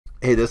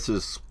Hey, this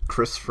is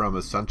Chris from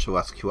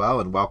EssentialSQL,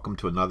 and welcome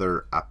to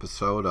another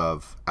episode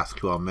of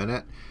SQL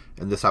Minute.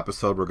 In this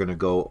episode, we're going to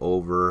go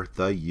over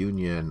the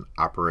union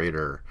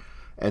operator.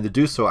 And to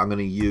do so, I'm going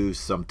to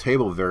use some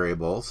table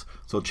variables.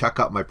 So check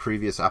out my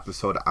previous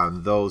episode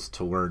on those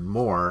to learn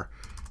more.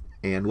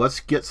 And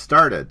let's get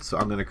started. So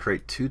I'm going to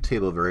create two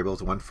table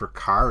variables, one for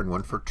car and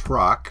one for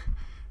truck.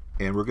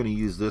 And we're going to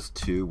use this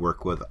to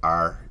work with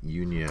our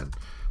union.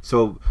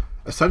 So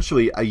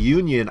essentially, a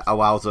union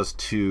allows us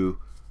to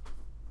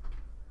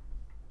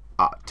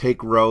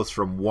take rows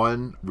from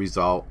one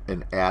result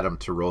and add them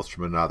to rows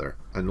from another.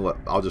 And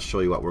I'll just show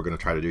you what we're going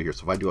to try to do here.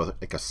 So if I do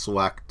like a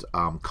select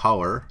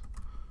color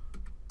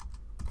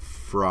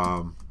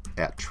from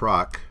at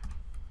truck,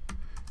 and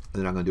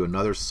then I'm going to do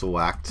another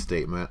select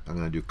statement. I'm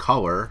going to do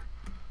color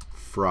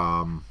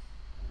from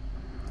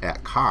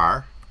at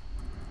car.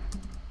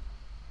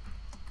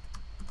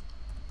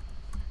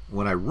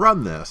 When I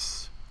run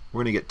this,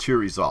 we're going to get two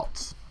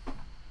results.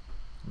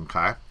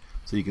 Okay.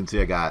 So you can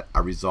see I got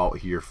a result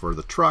here for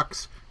the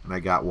trucks, and I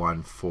got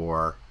one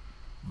for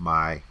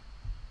my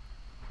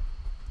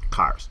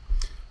cars.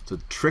 So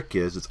the trick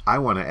is I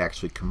want to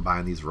actually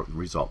combine these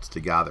results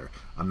together.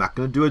 I'm not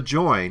going to do a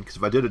join, because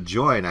if I did a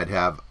join, I'd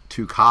have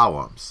two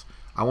columns.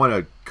 I want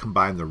to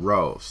combine the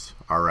rows,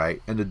 all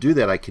right? And to do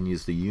that, I can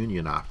use the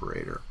union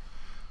operator.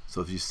 So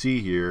if you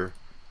see here,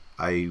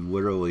 I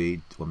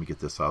literally, let me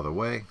get this out of the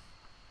way,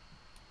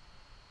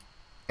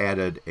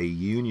 added a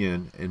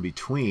union in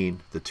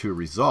between the two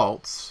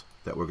results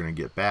that we're going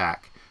to get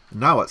back.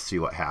 Now let's see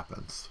what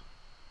happens.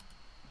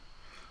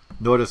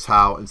 Notice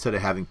how instead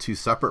of having two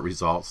separate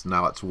results,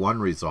 now it's one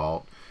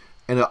result,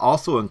 and it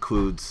also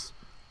includes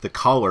the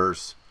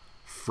colors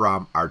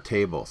from our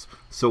tables.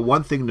 So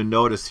one thing to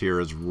notice here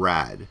is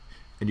red,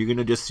 and you're going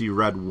to just see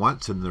red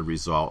once in the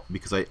result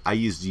because I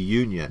used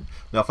union.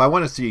 Now if I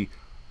want to see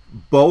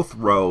both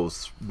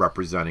rows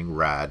representing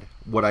red,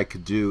 what I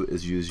could do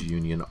is use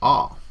union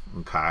all.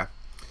 Okay,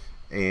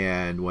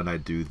 and when I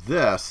do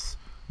this,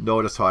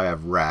 notice how I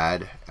have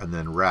red and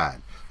then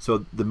red.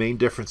 So the main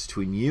difference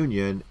between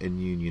union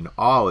and union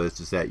all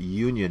is that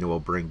union will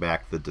bring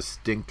back the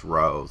distinct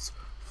rows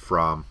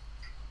from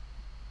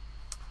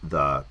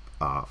the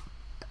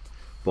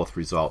both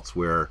results,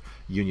 where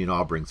union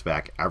all brings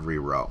back every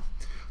row.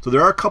 So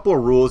there are a couple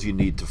of rules you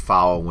need to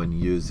follow when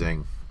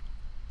using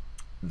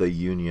the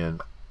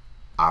union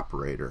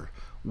operator.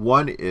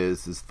 One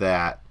is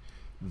that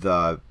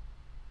the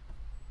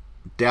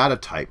data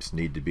types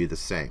need to be the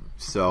same.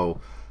 So,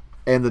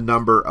 and the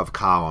number of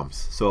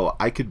columns. So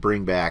I could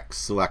bring back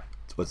select,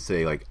 let's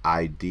say like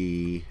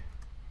ID,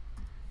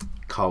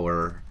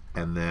 color,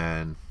 and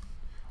then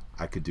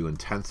I could do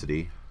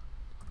intensity,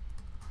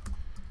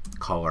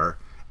 color,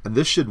 and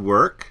this should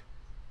work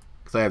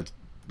because I have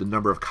the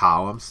number of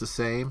columns the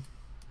same,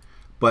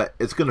 but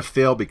it's going to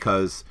fail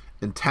because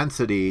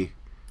intensity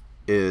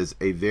is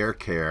a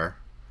varchar,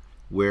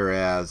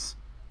 whereas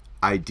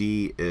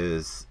ID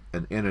is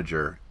an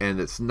integer,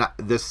 and it's not,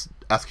 this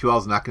SQL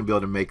is not going to be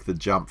able to make the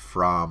jump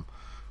from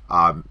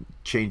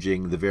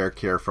changing the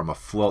varchar from a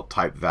float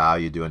type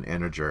value to an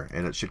integer,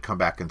 and it should come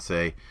back and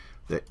say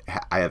that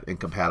I have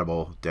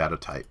incompatible data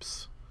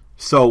types.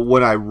 So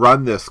when I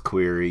run this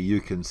query,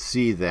 you can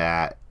see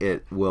that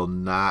it will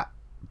not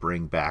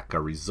bring back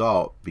a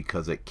result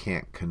because it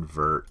can't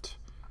convert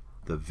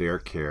the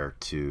varchar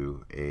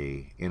to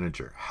a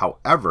integer.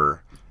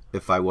 However,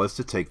 if I was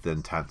to take the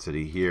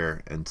intensity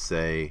here and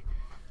say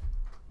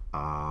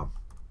I'll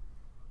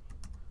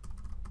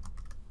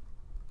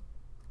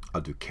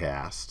do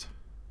cast.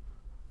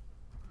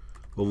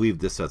 We'll leave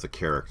this as a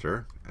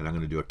character, and I'm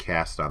going to do a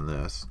cast on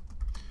this.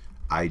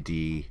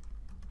 ID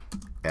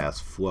as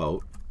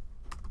float.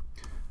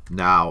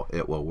 Now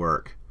it will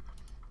work.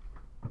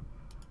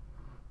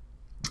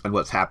 And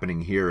what's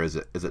happening here is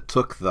it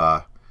took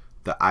the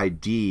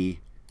ID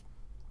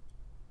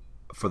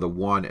for the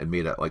 1 and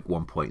made it like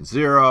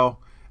 1.0.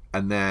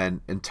 And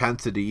then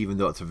intensity, even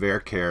though it's a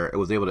varchar, it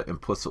was able to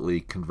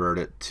implicitly convert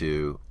it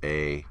to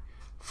a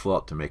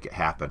float to make it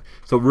happen.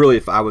 So really,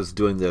 if I was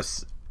doing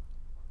this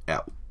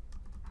and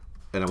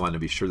I wanted to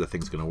be sure the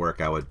thing's going to work,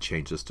 I would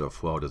change this to a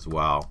float as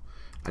well.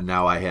 And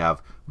now I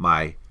have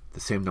the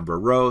same number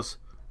of rows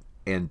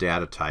and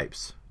data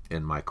types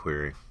in my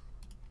query.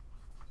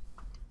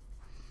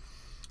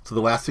 So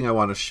the last thing I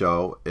want to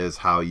show is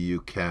how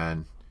you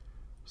can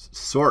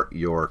sort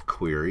your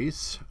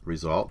queries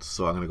results.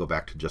 So I'm going to go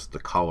back to just the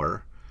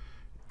color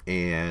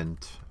and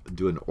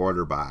do an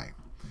order by.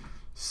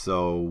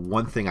 So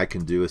one thing I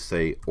can do is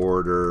say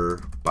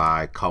order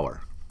by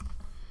color,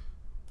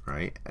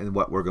 right? And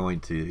what we're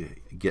going to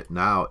get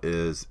now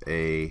is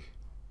a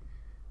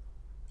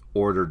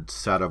ordered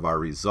set of our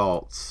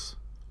results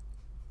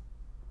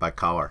by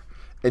color.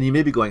 And you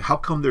may be going, how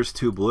come there's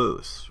two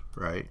blues,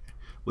 right?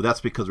 Well, that's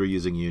because we're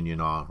using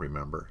union all,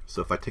 remember.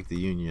 So if I take the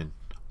union,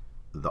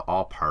 the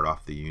all part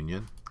off the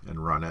union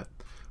and run it,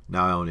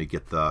 now I only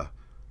get the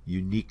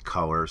unique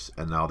colors,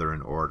 and now they're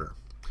in order.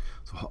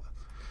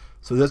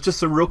 So that's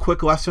just a real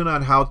quick lesson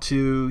on how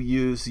to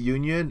use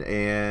union,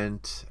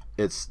 and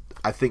It's,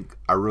 I think,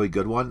 a really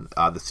good one.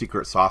 The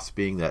secret sauce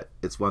being that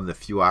it's one of the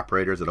few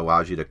operators that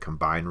allows you to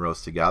combine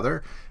rows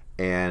together.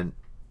 And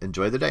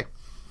enjoy the day.